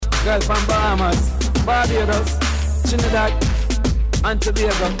Girl from Bahamas, Barbados, Trinidad, and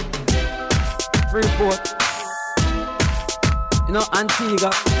Tobago, Freeport, you know,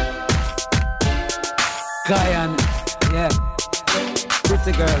 Antigua, Guyana, yeah,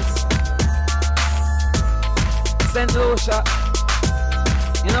 pretty girls, St. Lucia,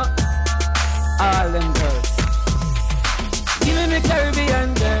 you know, all them girls. Give me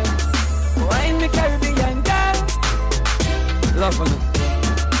Caribbean girls, wine me Caribbean girls. Love for me,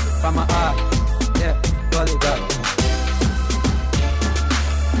 from my heart, yeah, Golly God.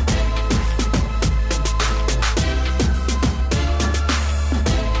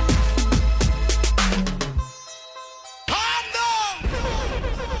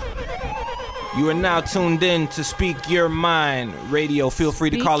 You are now tuned in to Speak Your Mind Radio. Feel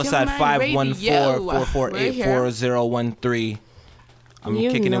free to call us at 514-448-4013. I'm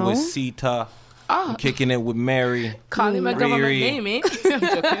kicking it with Sita. I'm kicking it with Mary. Calling my government name, eh? I'm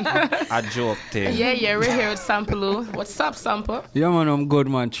joking. I joked it. Yeah, we're here with Sampaloo. What's up, Sampa? Yeah, man, I'm good,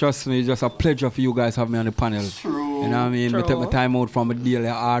 man. Trust me, it's just a pleasure for you guys to have me on the panel. True. You know what I mean? I take my time out from a daily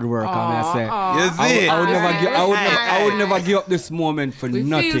hard work. I would never give up this moment for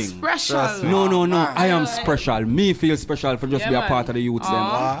nothing. Feel special. No. I am special. Me feel special for just be a part of the youth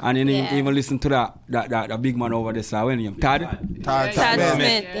them. And even listen to that big man over there. So when him Tad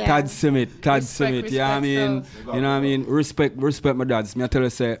Smith. Yeah, I mean, you know what I mean? Respect my dads. Me I tell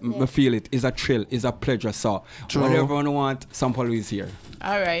you, say, me feel it. It's a thrill. It's a pleasure. So whatever I want, Sampaloo is here.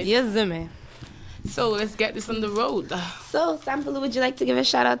 All right. Yes, Zimmy. So let's get this on the road. So, Sampaloo, would you like to give a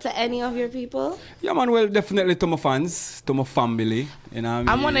shout out to any of your people? Yeah, man. Well, definitely to my fans, to my family. You know what I mean?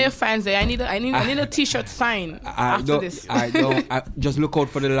 I'm one of your fans. I need a T-shirt sign after this. I just look out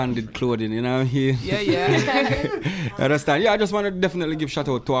for the landed clothing. You know what I mean? Yeah. Understand? Yeah, I just want to definitely give shout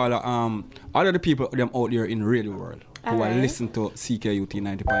out to all of the people them out there in the radio world who are listening to CKUT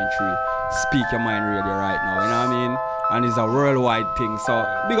 90.3 Speak Your Mind Radio right now. You know what I mean? And it's a worldwide thing. So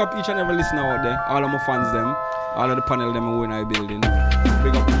big up each and every listener out there. All of my fans them. All of the panel them who in our building.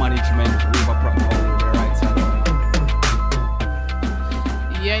 Big up the management. River Pratt out there right side.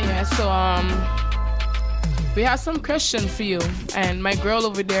 Yeah. So we have some questions for you. And my girl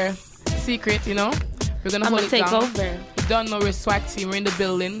over there, Secret, you know. We're gonna hold it down. I'm gonna take over. You don't know we're swag team. We're in the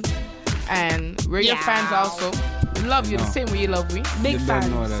building. And we're your fans also. We love you the same way you love me. Big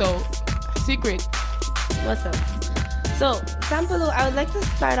fans. So, Secret. What's up? So, Sampaloo, I would like to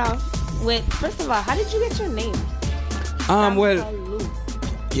start off with, first of all, how did you get your name? Well,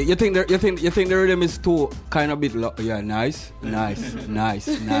 you think the rhythm is too kind of bit nice.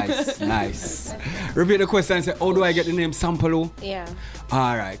 Repeat the question and say, how do I get the name Sampaloo? Yeah.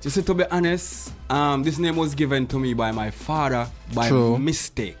 All right. You see, to be honest, this name was given to me by my father by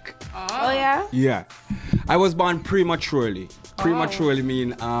mistake. Oh yeah? Yeah. I was born prematurely. Prematurely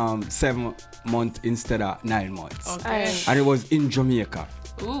mean 7 months instead of 9 months. Okay. And it was in Jamaica.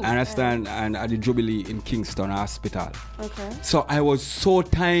 Ooh. I understand, and at the Jubilee in Kingston Hospital. Okay. So I was so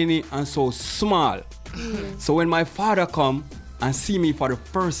tiny and so small. So when my father come and see me for the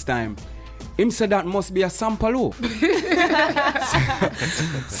first time, him said that must be a Sampaloo.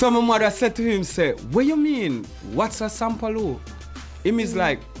 So my mother said to him, say, what you mean? What's a Sampaloo? Him is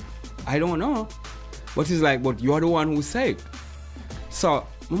like, I don't know. But he's like, but you're the one who said. So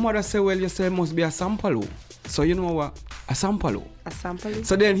my mother said, well, you say it must be a Sampaloo. So you know what? A Sampaloo. A Sampaloo.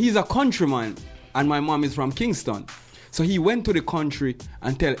 So then he's a countryman and my mom is from Kingston. So he went to the country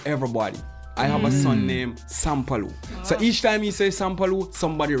and tell everybody, I have a son named Sampaloo. So each time he says Sampaloo,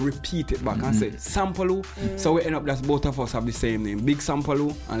 somebody repeat it back and say Sampaloo. So we end up that both of us have the same name, Big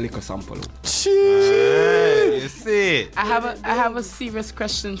Sampaloo and Little Sampaloo. You see it. I have a serious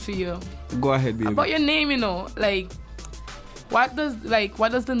question for you. Go ahead, baby. About your name, you know, like what does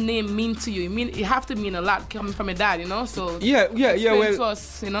the name mean to you? It have to mean a lot coming from your dad, you know. So well, to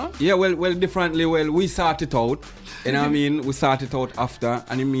us, you know. Yeah, well, differently. Well, we sort it out. You know what I mean? We sort it out after,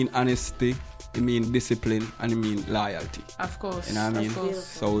 and it mean honesty, it mean discipline, and it mean loyalty. Of course. You know what I mean? Course.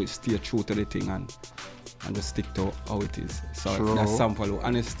 So we stay true to the thing and just stick to how it is. So True. that's Sampaloo: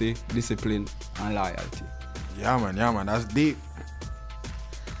 honesty, discipline, and loyalty. Yeah, man, that's deep.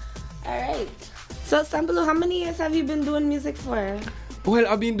 All right. So, Sampaloo, how many years have you been doing music for? Well,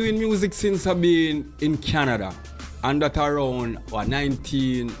 I've been doing music since I've been in Canada, and that around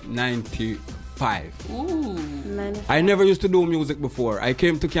 1995. Ooh. 95. I never used to do music before. I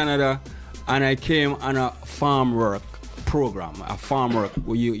came to Canada, and I came on a farm work program. A farm work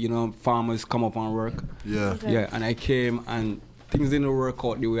where you know farmers come up and work. Yeah. Okay. Yeah, and I came and things didn't work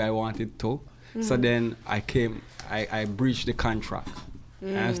out the way I wanted to. So then I breached the contract. I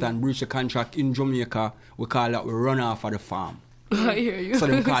understand, breached the contract in Jamaica. We call that we run off of the farm. I hear you. So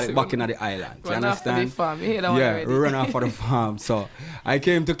they call it back in the island. You Run after the understand? farm. You hear that one Yeah, already. run off of the farm. So I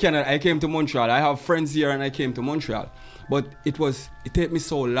came to Canada. I came to Montreal. I have friends here, and I came to Montreal. But it took me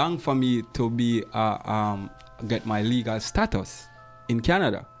so long for me to be get my legal status in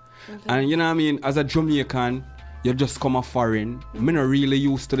Canada. Okay. And you know what I mean? As a Jamaican, you just come a foreign. Me not really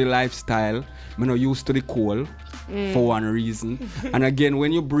used to the lifestyle. Me not used to the cold for one reason. And again,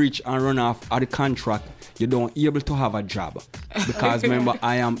 when you breach and run off of the contract, you don't able to have a job. Because remember,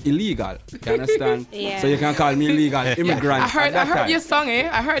 I am illegal. You understand? Yeah. So you can call me illegal immigrant. I heard time. your song, eh?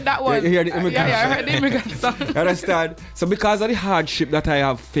 I heard that one. You hear the immigrant Yeah, I song. heard the immigrant song. You understand? So because of the hardship that I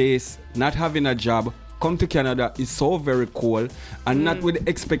have faced, not having a job, come to Canada is so very cool, and not with the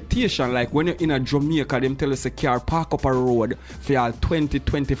expectation like when you're in a Jamaica, them tell us a car park up a road for y'all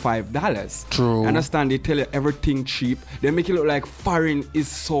 $20-$25. True. You understand? They tell you everything cheap. They make it look like foreign is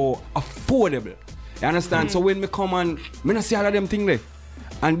so affordable. You understand? So when me come and me not see all of them things there.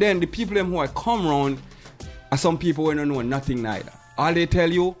 And then the people them who I come around are some people who don't know nothing neither. All they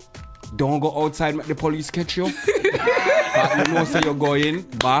tell you, don't go outside, make the police catch you. But you know, say you're going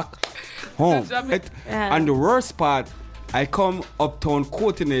back home. And the worst part, I come uptown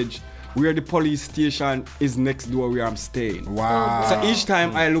Cote, Neige, where the police station is next door where I'm staying. Wow. So each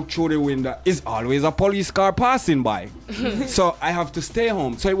time I look through the window, it's always a police car passing by. So I have to stay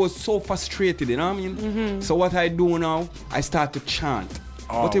home. So it was so frustrated, you know what I mean? So what I do now, I start to chant.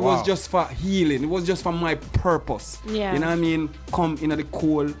 But it was just for healing. It was just for my purpose. Yeah. You know what I mean? Come in the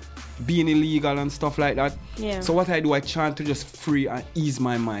cold, being illegal and stuff like that. Yeah. So what I do, I chant to just free and ease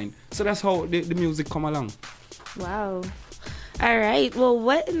my mind. So that's how the music come along. Wow. All right. Well,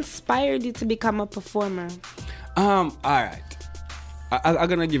 what inspired you to become a performer? All right. I'm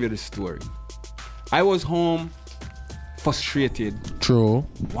gonna give you the story. I was home, frustrated. True.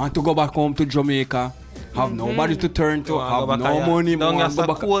 Want to go back home to Jamaica. Have nobody to turn to. Have no money. Don't want get to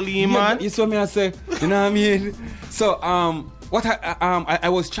go back. coolly, man. You see what I say? You know what I mean? So what I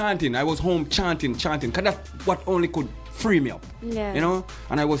was chanting. I was home chanting. Cause that's what only could free me up. Yeah. You know?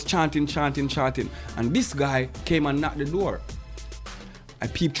 And I was chanting. And this guy came and knocked the door. I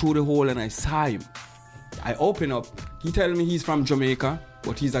peeped through the hole and I saw him. I open up. He tell me he's from Jamaica,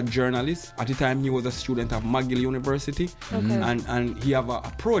 but he's a journalist. At the time, he was a student of McGill University. Okay. And he have a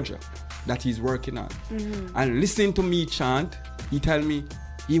project that he's working on. And listening to me chant, he tell me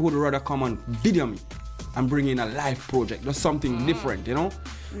he would rather come and video me and bring in a live project. That's something different, you know?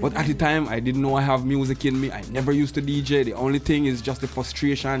 But at the time, I didn't know I have music in me. I never used to DJ. The only thing is just the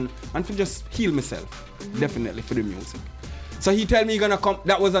frustration and to just heal myself, definitely, for the music. So he tell me he gonna come,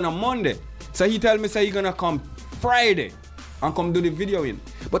 that was on a Monday. So he tell me say he gonna come Friday and come do the video in.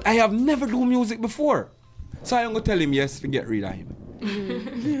 But I have never do music before. So I'm gonna tell him yes to get rid of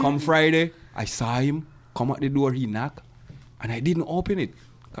him. Come Friday, I saw him, come at the door, he knock, and I didn't open it.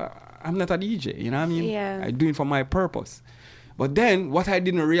 I'm not a DJ, you know what I mean? Yeah. I do it for my purpose. But then what I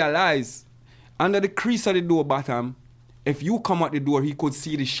didn't realize, under the crease of the door bottom, if you come at the door, he could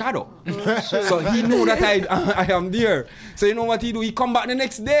see the shadow. So he knew that I am there. So you know what he do? He come back the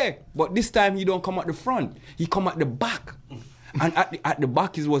next day. But this time he don't come at the front. He come at the back. And at the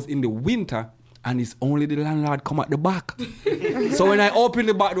back it was in the winter. And it's only the landlord come at the back. So when I open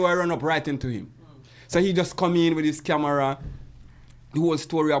the back door, I run up right into him. So he just come in with his camera. The whole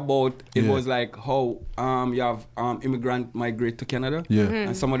story about it was like how you have immigrant migrate to Canada. Yeah.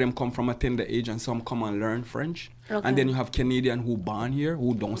 And some of them come from a tender age and some come and learn French. Okay. And then you have Canadian who born here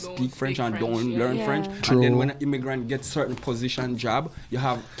who don't speak French and don't learn Yeah. French. True. And then when an immigrant gets certain position job, you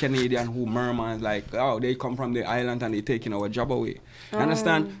have Canadian who murmur like, oh, they come from the island and they taking our job away. You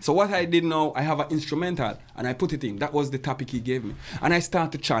understand? So what I did now, I have an instrumental and I put it in. That was the topic he gave me. And I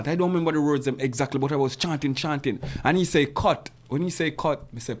started to chant. I don't remember the words them exactly, but I was chanting. And he say, cut. When he say cut,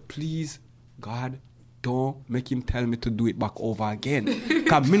 I say, please, God, don't make him tell me to do it back over again.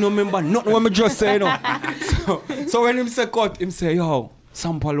 Because me no remember nothing what me just say, no. So when him say cut, him say, yo,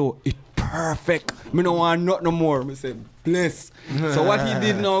 Sampaloo, it perfect. Me no want nothing no more. Me say, bless. So what he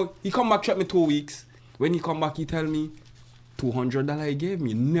did now, he come back, trap me 2 weeks. When he come back, he tell me, $200 he gave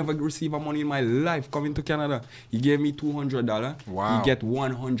me. Never receive a money in my life coming to Canada. He gave me $200. Wow. He get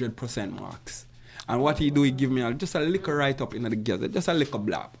 100% marks. And what he do, he give me just a little write-up in the gazette, just a little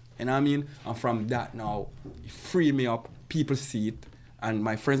blab. You know what I mean? And from that now, he free me up, people see it, and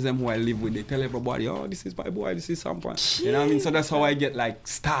my friends them who I live with, they tell everybody, oh, this is my boy, this is Sampaloo. You know what I mean? So that's how I get like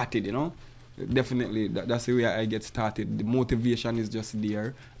started, you know? Definitely, that's the way I get started. The motivation is just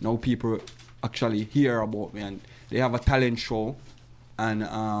there. Now people actually hear about me, and they have a talent show,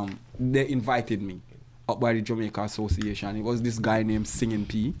 and they invited me up by the Jamaica Association. It was this guy named Singing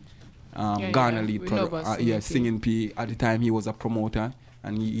P. Ghana lead producer. Singing P. At the time, he was a promoter,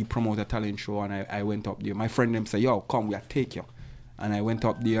 and he promoted a talent show, and I went up there. My friend them say, yo, come, we'll take you. And I went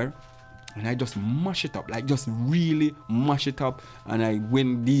up there, and I just mash it up, like just really mash it up, and I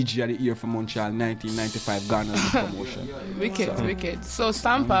win DJ of the year for Montreal 1995 Ghana lead promotion. Wicked. So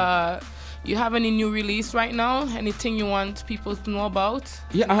Sampa, you have any new release right now? Anything you want people to know about?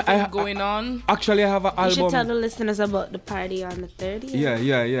 Yeah, on? Actually, I have an album. You should tell the listeners about the party on the 30th.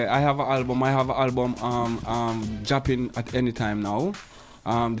 Yeah. I have an album. Dropping at any time now.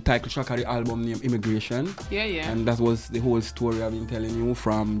 The title track of the album named Immigration. Yeah. And that was the whole story I've been telling you,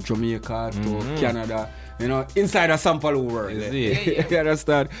 from Jamaica to Canada. You know, inside a Sampaloo world. Yeah. You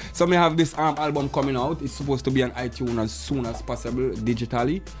understand? So I have this album coming out. It's supposed to be on iTunes as soon as possible,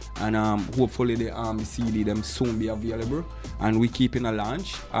 digitally. And hopefully the CD them soon be available. And we keeping a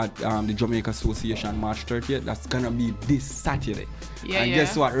launch at the Jamaica Association March 30th. That's gonna be this Saturday. And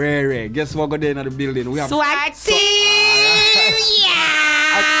guess what? Ray. Guess what? Go there in the building. We have Swag team!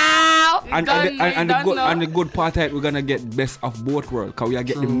 And the good part of it, we're gonna get best of both worlds. Cause we are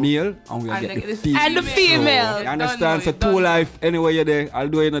get the male and we are get the female. And the female. You understand? So two life anyway you're there. I'll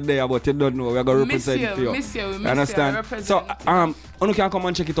do it in a day, but you don't know. We're gonna represent you. Miss you. Understand? So you can come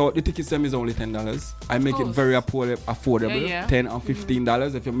and check it out. The ticket them is only $10. I make it very affordable. $10 and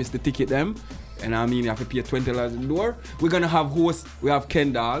 $15. If you miss the ticket them. And I mean, you have to pay $20 at the door. We're going to have hosts. We have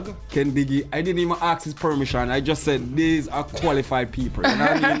Ken Dog, Ken Diggy. I didn't even ask his permission. I just said, these are qualified people. You know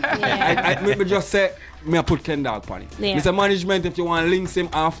what I mean? I just said, I put Ken Dog on it. Yeah. Mr. Management, if you want to link him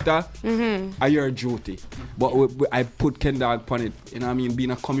after, are your duty. But I put Ken Dog on it. You know what I mean? Being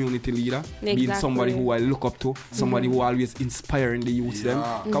a community leader, being somebody who I look up to, somebody who always inspiring the youth them.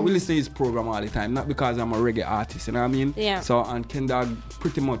 Because we listen to his program all the time, not because I'm a reggae artist, you know what I mean? Yeah. So, and Ken Dog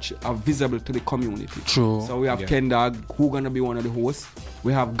pretty much are visible to the community. True. So we have Ken Dog, who gonna be one of the hosts.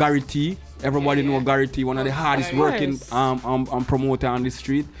 We have Gary T. Everybody know Gary T, one of the hardest working promoter on the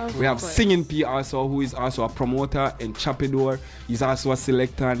street. We have Singing P also, who is also a promoter, and Chapidor. He's also a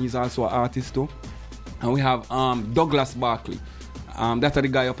selector and he's also an artist too. And we have Douglas Barkley. That's the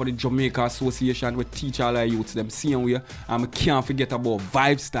guy up at the Jamaica Association we teach all our youths them same way. I can't forget about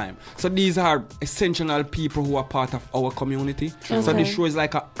Vibes Time. So these are essential people who are part of our community. So the show is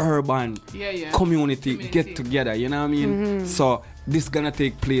like a urban community get together, you know what I mean? So this gonna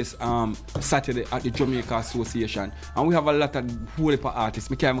take place Saturday at the Jamaica Association, and we have a lot of whole heap of artists.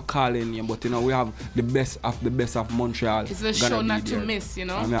 We can't call in here, but you know we have the best of Montreal. It's a show not to miss, you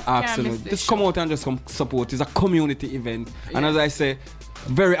know. And absolutely, just come out and just come support. It's a community event, and as I say,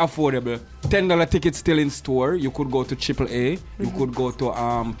 very affordable. $10 tickets still in store. You could go to AAA. You could go to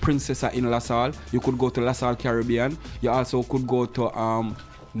Princessa in La Salle. You could go to La Salle Caribbean. You also could go to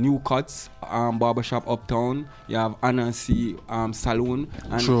New Cuts, barbershop uptown. You have Anansi Saloon.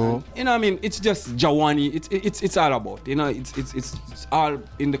 And, True. And, you know what I mean? It's just Jawani. It's all about. You know, it's all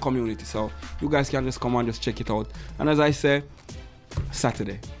in the community. So you guys can just come and just check it out. And as I say,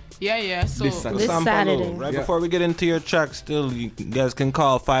 Saturday. Yeah. So this Saturday. Right before we get into your track, still you guys can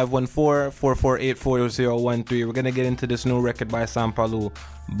call 514-448-4013. We're gonna get into this new record by Sampaloo,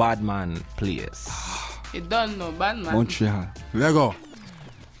 Badman Please. You don't know Badman. Montreal. Let go.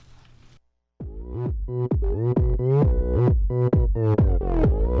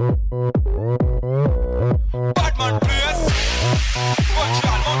 Badman Please.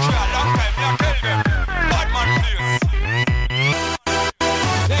 Montreal, long time, me I tell them. Badman Please.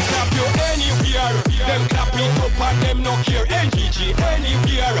 They clap you anywhere. Them clap it up and them no care. NGG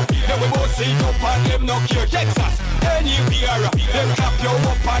anywhere. Them we both say it up and them no care. Texas anywhere. Them clap you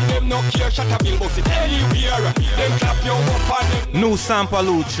up and them no care. Shutterville both it anywhere. Them clap you up and them. New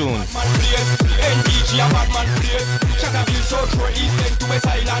Sampaloo tune. Badman Please. NGG a Badman Please. Shutterville so true East End to West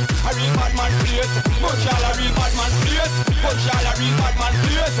Island. A real Badman Please. Montreal a real Badman Please. Montreal a real Badman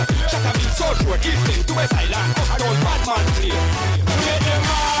Please. Shutterville so true East End to West Island. I don't Badman Please. Get them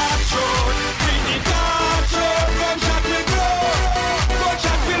march out, bring the torch out. Gunshot will blow,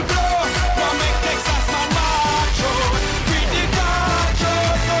 gunshot will blow. Now make Texas man march out, bring the torch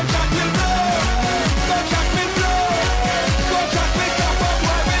out. Gunshot will blow, gunshot will blow. Gunshot will come up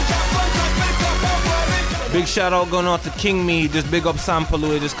where we jump, gunshot will come up where we jump. Big shout out going out to King Me. Just big up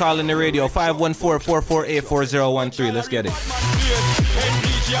Sampaloo. Just calling the radio 514-448-4013. Let's get it.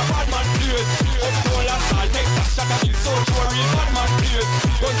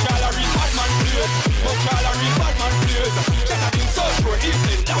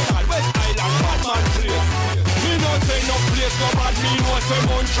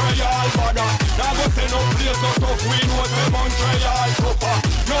 Montreal border. Now go say no place no tough. We know say Montreal tougher.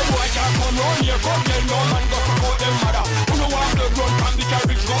 No boy can come round here, come tell no man go support them mother. Who know want blood run from the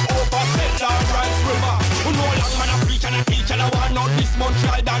carriage go over and I teach and I want out this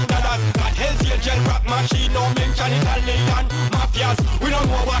Montreal dandadas. Got Hell's Angel rap machine, no mention Italian mafias. We don't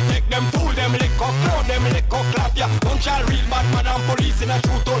know what take them, fool them, lick up, throw them, lick up, clap ya. Montreal real bad man and police in a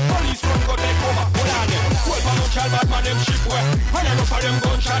shootout. Police run go take over, hold on them. Well, for Montreal bad man them ship way. And enough of them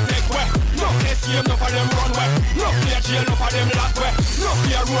gunshot take way. No place here, enough of them run way. No clear jail, enough of them lock way. No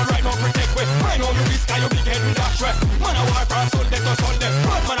clear road right now protect way. I know you risk and you big head with dash way. Man a war from Sunday to Sunday.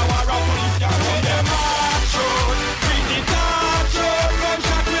 Bad man a war from police can't run them. March out, bring the torch out.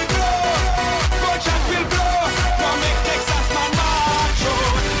 Gunshot will blow, gunshot will blow. Now make Texas man march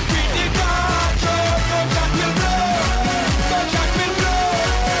out. Bring the torch out. Gunshot will blow, gunshot will blow.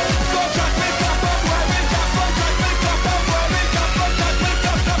 Gunshot will clap up, boy will clap. Gunshot will clap up, boy will clap. Gunshot will clap, clap,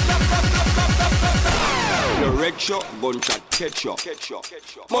 clap, clap, clap, clap, clap, clap. The wreck shot, gunshot catch up.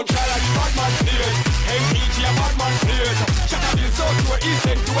 Montreal a bad man place. MPG a bad man place. Chatterville south to east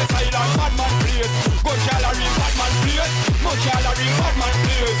end to west island bad man place. Montreal a real bad man place. Montreal a real bad man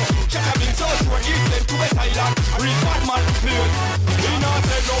place. Chatterville south to east end to west island real bad man place. He not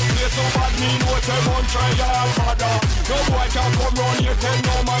say no place so bad me know say Montreal mother. No boy can come round here tell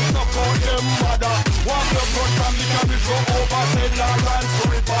no man support them mother. One blood run from the cabbage go over St. Lawrence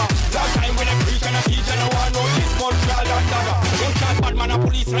River. Last time when I preach and I teach and I want know this Montreal and dagger. Don't chat bad man a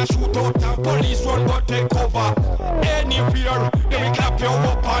police and a shoot out and police run go take cover. Anywhere they will clap you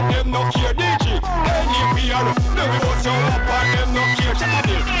up and them no care Neige. Anywhere they will bust you up and them no care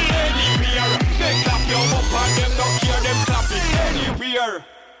Chatterville. Anywhere they clap you up and them no care them clap it. Anywhere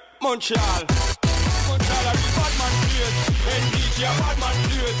Montreal. Montreal a real bad man place. NDG a bad man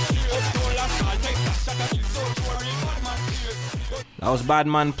place. Uptown Las Vegas, Texas, Chatterville, South Shore, real bad man place. That was Bad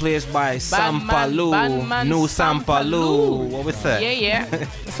Man placed by Sampaloo. New Sampaloo. What we say? Yeah.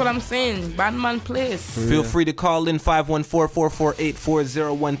 That's what I'm saying. Bad Man place. Feel free to call in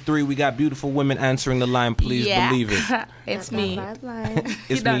 514-448-4013. We got beautiful women answering the line. Please believe it. It's me.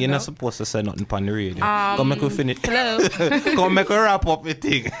 It's me. You're not supposed to say nothing on the radio. Come make we finish. Hello. Come make a wrap up the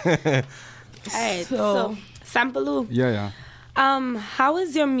thing. Alright, so Sampaloo. Yeah. How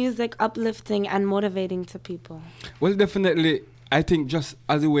is your music uplifting and motivating to people? Well, definitely, I think just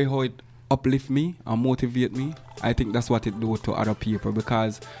as the way how it uplift me and motivate me, I think that's what it do to other people,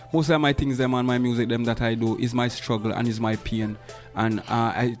 because most of my things them and my music them that I do is my struggle and is my pain, and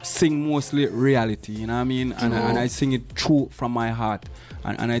I sing mostly reality, you know what I mean, and I sing it true from my heart,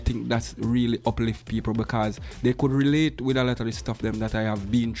 and I think that's really uplift people because they could relate with a lot of the stuff them that I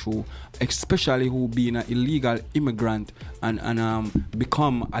have been through, especially who being an illegal immigrant and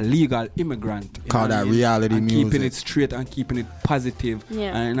become a legal immigrant. Call that reality and music. Keeping it straight and keeping it positive,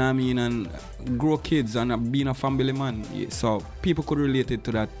 and I mean, and grow kids and being a family man. So people could relate it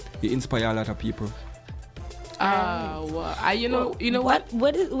to that. It inspire a lot of people. You know what?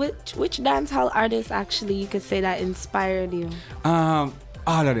 Which dancehall artists actually you could say that inspired you?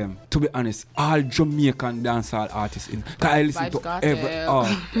 All of them, to be honest, all Jamaican dancehall artists. Cause I listen Vibes to every,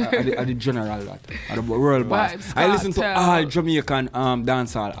 at the general lot, at the world boss. I listen to all Jamaican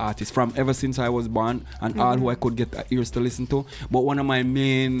dancehall artists from ever since I was born, and all who I could get ears to listen to. But one of my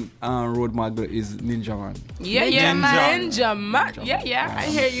main role model is Ninja Man. Ninja Man. Yeah, I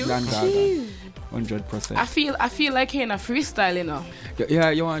hear you. 100%. I feel like hearing a freestyle, you know.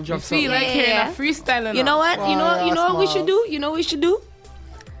 Yeah, you want to drop something? I feel like hearing a freestyle, you know what? You know what we should do? You know what we should do?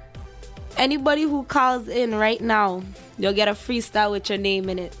 Anybody who calls in right now, you'll get a freestyle with your name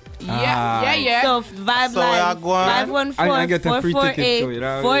in it. Yeah. So Vibe Line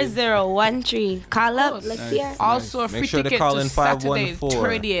 514-448-4013. Call up. Let's see it. Also a free ticket to Saturday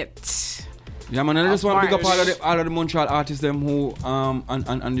 30th. Yeah, man, I just want to pick up all of the Montreal artists them who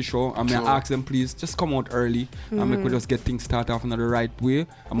on the show. I mean, I ask them please just come out early and make we just get things started off in the right way.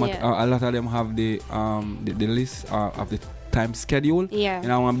 A lot of them have the list of the time schedule. Yeah.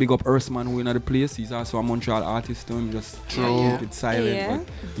 And I want to big up Earthman who in the place. He's also a Montreal artist too. Him just keep it silent.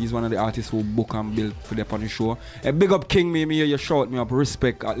 But he's one of the artists who book and build for them on the show. A big up King me hear you shout me up.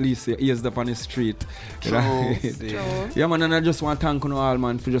 Respect at least he is up on the street. Yeah man, and I just want to thank you all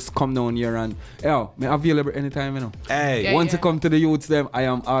man for just come down here and me available anytime, you know. Hey. Once you come to the youths them, I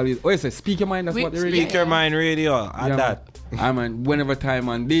am always speak your mind, that's what the radio. Speak your mind radio and that. I mean whenever time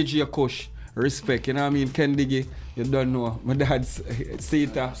man. DJ Kush, respect, you know what I mean, Ken Diggy. You don't know. My dad's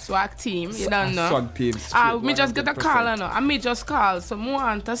Sita. Swag team. You don't know. Swag team. Me just get a call, I know. I me just call. So I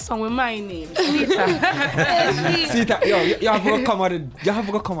want a song with my name. Sita. Sita, you have to come at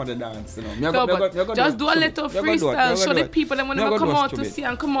the dance, you know. Just do a little freestyle. Show the people that want to come out to see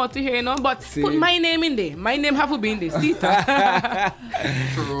and come out to hear, you know. But put my name in there. My name have to be in there. Sita.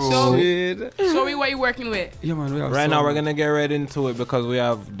 Show me what you're working with. Yeah, man. Right now we're going to get right into it because we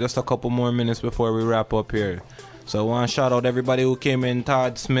have just a couple more minutes before we wrap up here. So I want to shout out everybody who came in.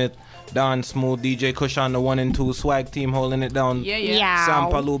 Todd Smith, Don Smooth, DJ Kush on the 1 and 2, Swag Team holding it down. Yeah.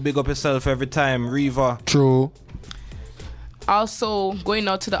 Sampaloo, big up yourself every time. Reva. True. Also, going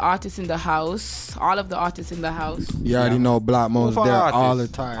out to the artists in the house. All of the artists in the house. You already know Black Mo's there all the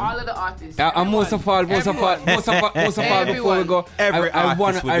time. All of the artists. And most of all, before we go,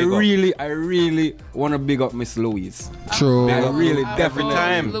 I really want to big up Miss Louise. True. Definitely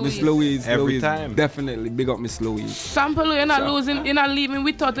time. Miss Louise. Every time. Definitely big up Miss Louise. Sampaloo, you're not losing, you're not leaving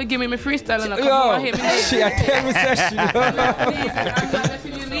without to give me my freestyle and I come Yo, over here. she I tell me session. I'm not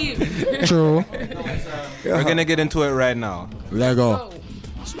letting you leave. True. We're going to get into it right now. Let go.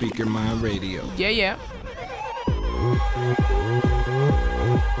 Speak Your Mind Radio. Yeah.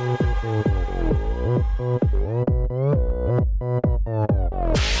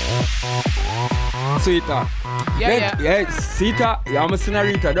 Sweeter. Yeah, Sita, I'm a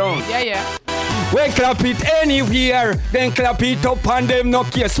senorita down. Yeah. We clap it anywhere, then clap it up and them no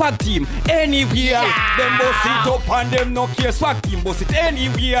care. Swag team anywhere, them boss it up and them no care. Swag team boss it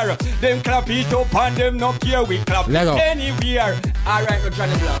anywhere, them clap it up and them no care. We clap it anywhere. Alright, no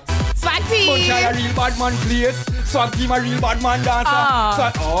Johnny Black. Swag team. Montreal a real bad man place. Swag team a real bad man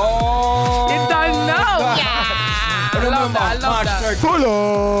dancer. You don't know. Yeah. I love that. Pull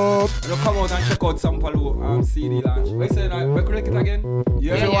up. You come out and check out Sampaloo CD launch. What you saying? We correct it again?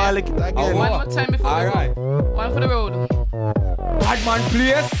 Yeah. Lick it again. One more time before we Alright. go. One for the road. Badman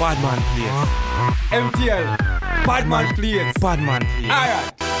place. Badman place. MTL. Badman place. Badman place.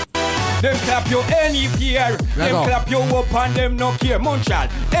 Alright. Them clap you anywhere. Them clap you up and them no care. Montreal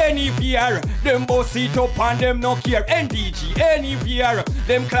anywhere. Them boss it up and them no care. NDG anywhere.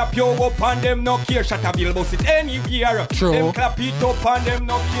 Them clap you up and them no care. Shatterville boss it anywhere. True. Them clap it up and them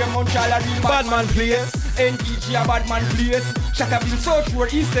no care. Montreal a real badman place. NDG a badman place. Shatterville so sure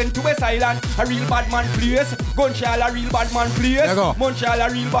East End to West Island a real badman place. Montreal a real badman place. Montreal a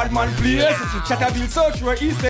real badman place. Shatterville so sure East End